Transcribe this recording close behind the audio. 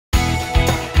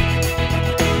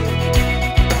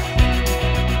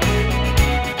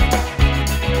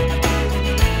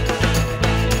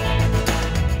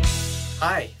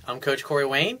Coach Corey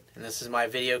Wayne, and this is my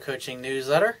video coaching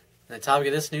newsletter. And the topic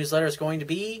of this newsletter is going to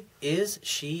be, is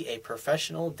she a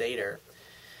professional dater?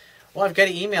 Well, I've got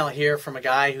an email here from a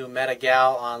guy who met a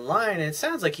gal online, and it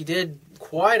sounds like he did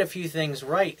quite a few things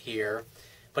right here,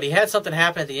 but he had something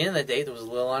happen at the end of the date that was a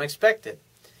little unexpected.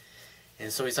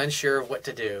 And so he's unsure of what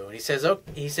to do. And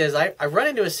he says, I run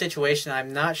into a situation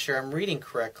I'm not sure I'm reading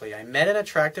correctly. I met an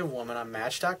attractive woman on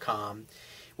Match.com.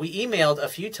 We emailed a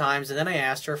few times, and then I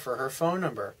asked her for her phone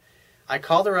number. I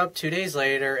called her up 2 days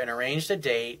later and arranged a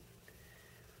date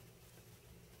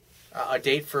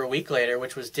for a week later,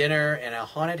 which was dinner and a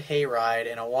haunted hayride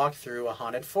and a walk through a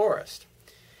haunted forest.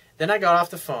 Then I got off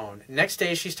the phone. Next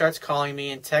day, she starts calling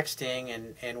me and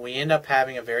texting, and we end up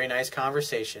having a very nice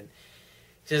conversation.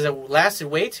 She says it lasted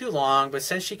way too long, but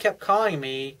since she kept calling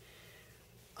me,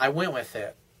 I went with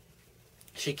it.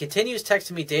 She continues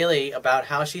texting me daily about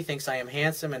how she thinks I am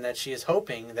handsome and that she is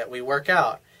hoping that we work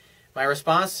out. My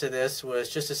response to this was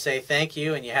just to say thank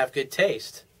you and you have good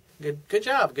taste. Good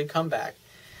job, good comeback.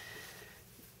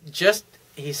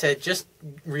 He said, just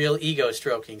real ego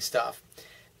stroking stuff.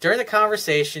 During the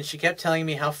conversation, she kept telling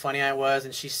me how funny I was,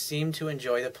 and she seemed to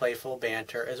enjoy the playful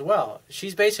banter as well.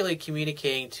 She's basically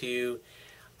communicating to,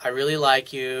 I really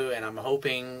like you, and I'm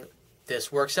hoping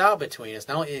this works out between us.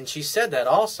 Now, and she said that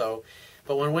also,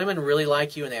 but when women really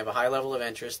like you and they have a high level of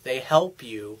interest, they help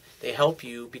you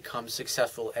become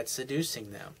successful at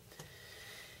seducing them.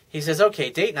 He says, okay,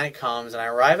 date night comes, and I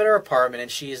arrive at her apartment, and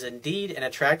she is indeed an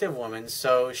attractive woman,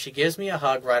 so she gives me a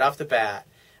hug right off the bat.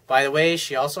 By the way,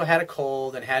 she also had a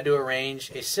cold and had to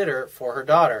arrange a sitter for her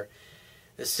daughter.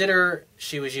 The sitter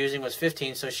she was using was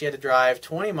 15, so she had to drive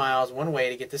 20 miles one way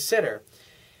to get the sitter.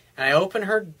 And I open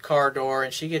her car door,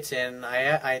 and she gets in.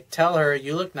 I tell her,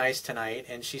 you look nice tonight,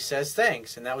 and she says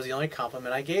thanks, and that was the only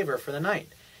compliment I gave her for the night.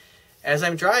 As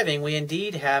I'm driving, we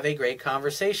indeed have a great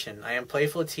conversation. I am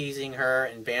playfully teasing her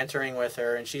and bantering with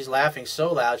her, and she's laughing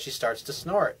so loud she starts to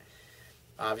snort.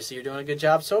 Obviously, you're doing a good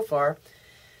job so far.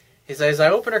 He says, I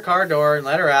open her car door and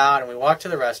let her out, and we walk to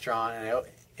the restaurant,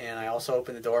 and I also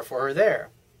open the door for her there.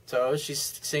 So she's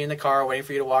sitting in the car waiting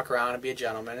for you to walk around and be a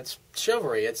gentleman. It's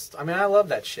chivalry. I love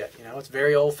that shit. It's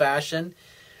very old-fashioned,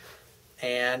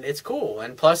 and it's cool.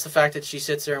 And plus the fact that she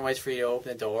sits there and waits for you to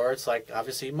open the door, it's like,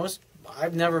 obviously,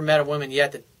 I've never met a woman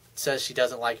yet that says she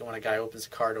doesn't like it when a guy opens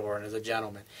the car door and is a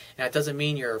gentleman. Now, it doesn't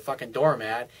mean you're a fucking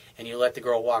doormat and you let the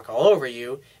girl walk all over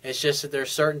you. It's just that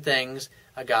there's certain things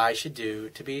a guy should do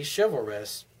to be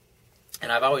chivalrous.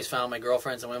 And I've always found my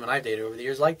girlfriends and women I've dated over the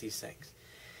years like these things.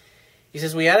 He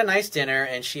says, we had a nice dinner,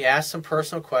 and she asked some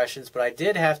personal questions, but I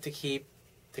did have to keep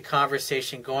the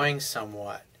conversation going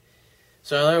somewhat.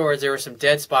 So in other words, there were some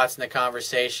dead spots in the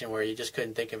conversation where you just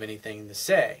couldn't think of anything to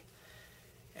say.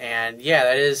 And yeah,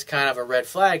 that is kind of a red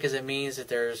flag, because it means that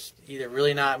there's either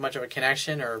really not much of a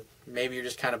connection, or maybe you're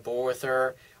just kind of bored with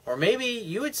her, or maybe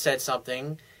you had said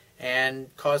something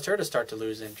and caused her to start to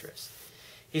lose interest.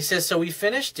 He says, so we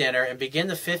finish dinner and begin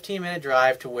the 15-minute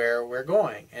drive to where we're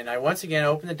going. And I once again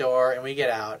open the door and we get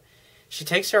out. She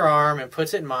takes her arm and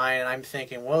puts it in mine, and I'm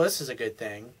thinking, well, this is a good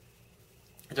thing.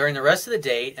 During the rest of the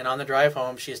date and on the drive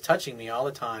home, she is touching me all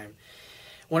the time.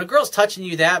 When a girl's touching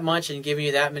you that much and giving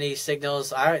you that many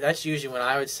signals, that's usually when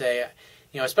I would say,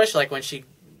 especially like when she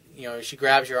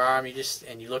grabs your arm,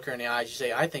 and you look her in the eyes, you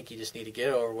say, I think you just need to get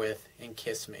it over with and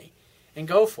kiss me. And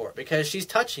go for it, because she's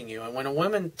touching you. And when a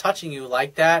woman touching you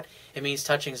like that, it means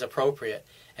touching is appropriate.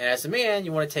 And as a man,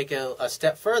 you want to take a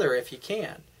step further if you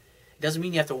can. It doesn't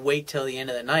mean you have to wait till the end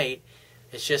of the night.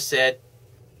 It's just that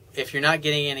if you're not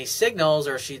getting any signals,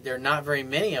 or there are not very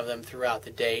many of them throughout the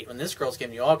date, when this girl's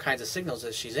giving you all kinds of signals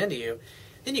that she's into you,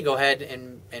 then you go ahead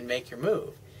and make your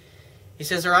move. He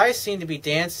says her eyes seem to be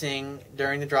dancing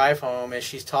during the drive home as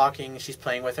she's talking, she's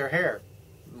playing with her hair.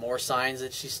 More signs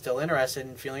that she's still interested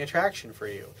in feeling attraction for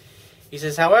you. He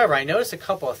says, however, I noticed a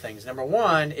couple of things. Number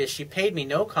one is she paid me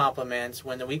no compliments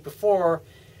when the week before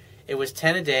it was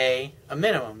 10 a day, a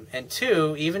minimum. And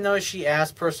two, even though she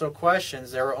asked personal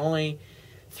questions, there were only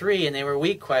 3, and they were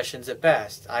weak questions at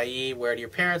best, i.e., where do your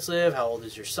parents live, how old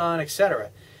is your son,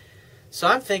 etc. So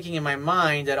I'm thinking in my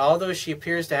mind that although she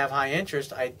appears to have high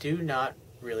interest, I do not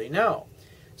really know.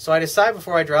 So I decide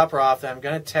before I drop her off that I'm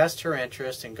going to test her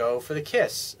interest and go for the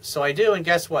kiss. So I do, and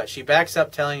guess what? She backs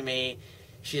up telling me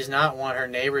she does not want her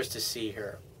neighbors to see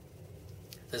her.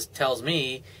 This tells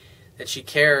me that she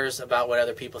cares about what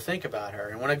other people think about her.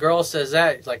 And when a girl says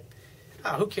that, it's like,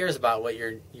 oh, who cares about what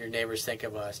your neighbors think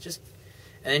of us?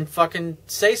 And then fucking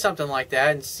say something like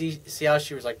that and see how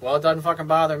she was like, well, it doesn't fucking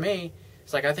bother me.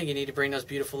 It's like, I think you need to bring those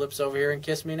beautiful lips over here and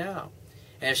kiss me now.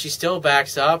 And if she still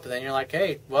backs up, then you're like,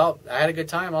 hey, well, I had a good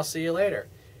time. I'll see you later.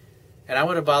 And I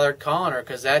would have bothered calling her,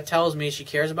 because that tells me she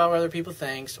cares about what other people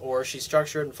think, or she's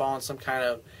structured and following some kind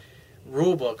of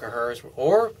rule book of hers,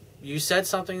 or you said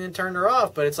something and turned her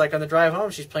off. But it's like on the drive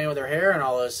home, she's playing with her hair and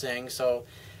all those things, so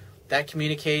that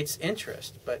communicates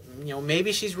interest. But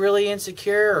maybe she's really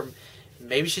insecure, or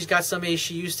maybe she's got somebody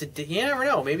she used to. You never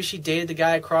know. Maybe she dated the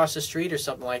guy across the street or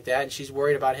something like that, and she's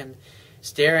worried about him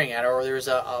staring at her. Or there's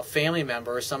a family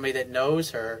member or somebody that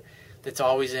knows her that's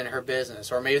always in her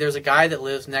business. Or maybe there's a guy that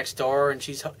lives next door and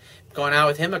she's gone out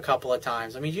with him a couple of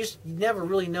times. I mean, you never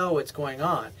really know what's going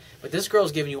on. But this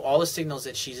girl's giving you all the signals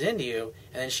that she's into you,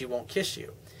 and then she won't kiss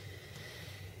you.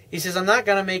 He says, I'm not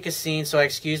going to make a scene, so I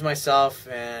excuse myself,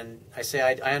 and I say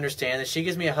I understand. And she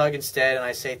gives me a hug instead, and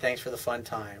I say thanks for the fun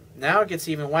time. Now it gets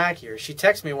even wackier. She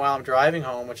texts me while I'm driving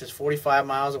home, which is 45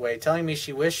 miles away, telling me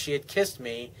she wished she had kissed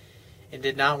me and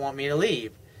did not want me to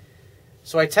leave.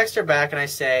 So I text her back and I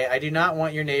say, I do not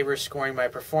want your neighbors scoring my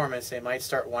performance. They might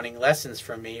start wanting lessons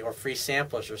from me or free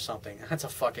samples or something. That's a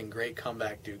fucking great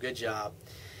comeback, dude. Good job.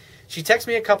 She texts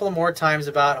me a couple of more times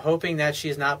about hoping that she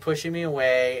is not pushing me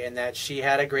away and that she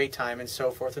had a great time and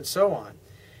so forth and so on.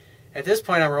 At this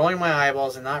point, I'm rolling my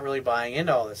eyeballs and not really buying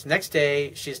into all this. Next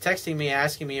day, she's texting me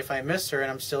asking me if I miss her and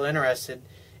I'm still interested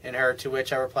in her, to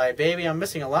which I reply, baby, I'm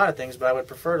missing a lot of things, but I would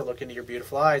prefer to look into your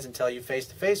beautiful eyes and tell you face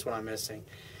to face what I'm missing.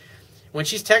 When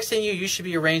she's texting you, you should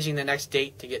be arranging the next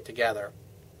date to get together.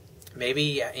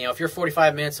 Maybe, if you're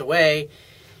 45 minutes away,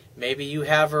 maybe you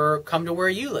have her come to where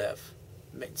you live.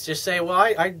 Just say, well,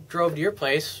 I drove to your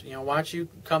place. Why don't you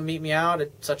come meet me out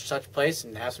at such and such place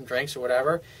and have some drinks or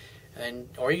whatever.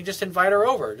 Or you can just invite her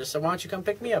over. Just say, why don't you come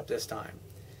pick me up this time?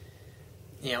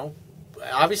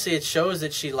 Obviously it shows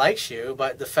that she likes you,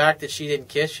 but the fact that she didn't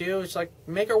kiss you, it's like,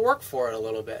 make her work for it a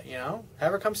little bit,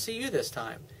 Have her come see you this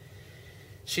time.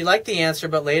 She liked the answer,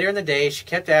 but later in the day, she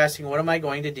kept asking, what am I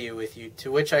going to do with you?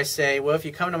 To which I say, well, if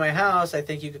you come to my house, I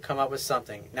think you could come up with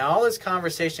something. Now, all this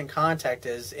conversation contact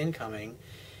is incoming.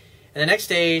 And the next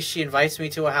day, she invites me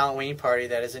to a Halloween party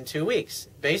that is in 2 weeks.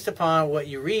 Based upon what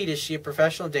you read, is she a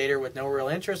professional dater with no real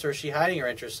interest, or is she hiding her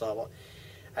interest level?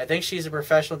 I think she's a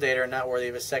professional dater and not worthy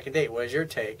of a second date. What is your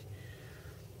take?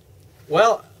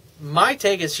 Well, my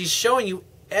take is she's showing you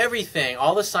everything,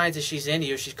 all the signs that she's into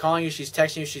you. She's calling you, she's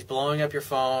texting you, she's blowing up your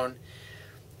phone,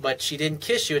 but she didn't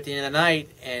kiss you at the end of the night.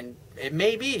 And it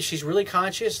may be she's really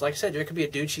conscious. Like I said, there could be a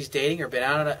dude she's dating or been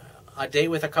out on a date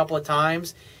with a couple of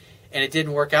times, and it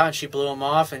didn't work out, and she blew him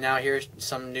off, and now here's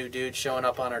some new dude showing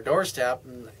up on her doorstep.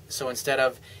 And so instead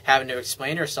of having to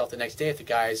explain herself the next day if the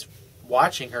guy's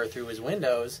watching her through his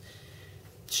windows,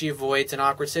 she avoids an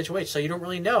awkward situation. So you don't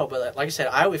really know. But like I said,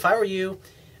 if I were you,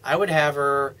 I would have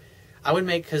her,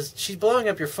 because she's blowing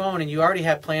up your phone and you already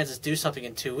have plans to do something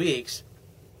in 2 weeks.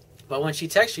 But when she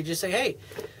texts you, just say, hey,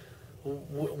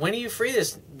 when are you free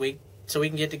this week so we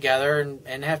can get together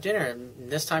and have dinner?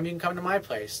 And this time you can come to my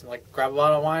place. Like, grab a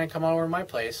bottle of wine and come over to my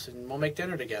place and we'll make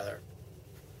dinner together.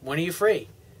 When are you free?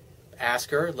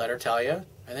 Ask her, let her tell you,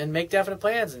 and then make definite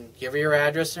plans and give her your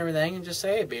address and everything and just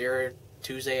say, hey, be here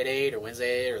Tuesday at 8 or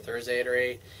Wednesday at 8 or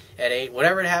Thursday at 8,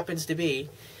 whatever it happens to be.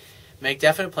 Make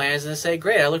definite plans and then say,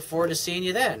 great, I look forward to seeing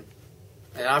you then.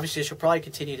 And obviously she'll probably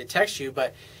continue to text you,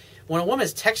 but when a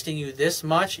woman's texting you this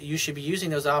much, you should be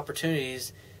using those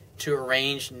opportunities to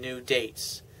arrange new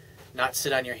dates, not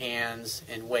sit on your hands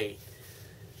and wait.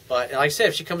 But like I said,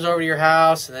 if she comes over to your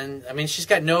house, and then, she's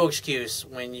got no excuse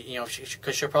when,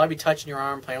 because she'll probably be touching your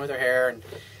arm, playing with her hair, and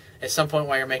at some point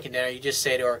while you're making dinner, you just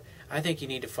say to her, I think you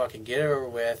need to fucking get it over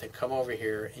with and come over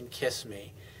here and kiss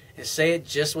me. And say it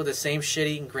just with the same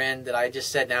shit-eating grin that I just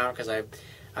said now, because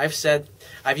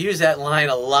I've used that line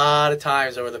a lot of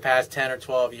times over the past 10 or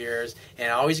 12 years, and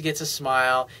it always gets a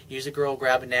smile. Use a girl,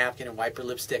 grab a napkin and wipe her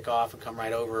lipstick off and come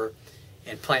right over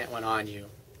and plant one on you.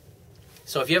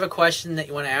 So if you have a question that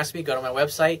you want to ask me, go to my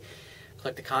website,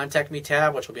 click the Contact Me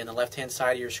tab, which will be on the left-hand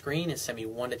side of your screen, and send me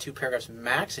 1 to 2 paragraphs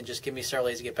max, and just give me several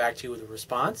days to get back to you with a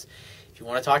response. If you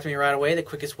want to talk to me right away, the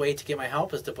quickest way to get my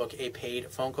help is to book a paid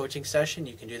phone coaching session.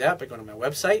 You can do that by going to my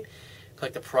website,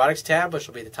 click the Products tab, which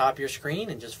will be at the top of your screen,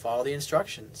 and just follow the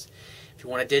instructions. If you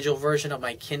want a digital version of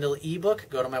my Kindle ebook,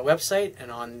 go to my website,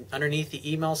 and underneath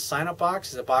the email sign-up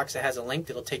box is a box that has a link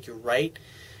that will take you right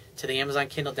to the Amazon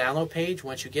Kindle download page.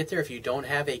 Once you get there, if you don't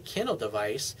have a Kindle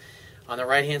device, on the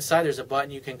right-hand side there's a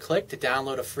button you can click to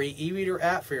download a free e-reader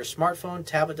app for your smartphone,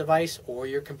 tablet device, or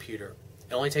your computer.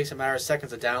 It only takes a matter of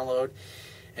seconds to download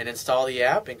and install the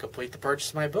app and complete the purchase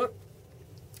of my book.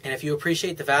 And if you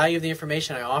appreciate the value of the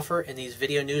information I offer in these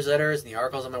video newsletters and the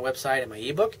articles on my website and my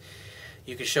ebook,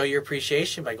 you can show your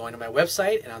appreciation by going to my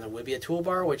website and on the Wibiya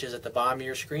toolbar, which is at the bottom of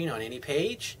your screen on any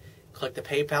page. Click the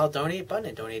PayPal donate button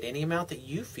and donate any amount that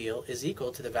you feel is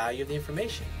equal to the value of the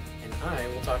information. And I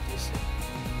will talk to you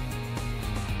soon.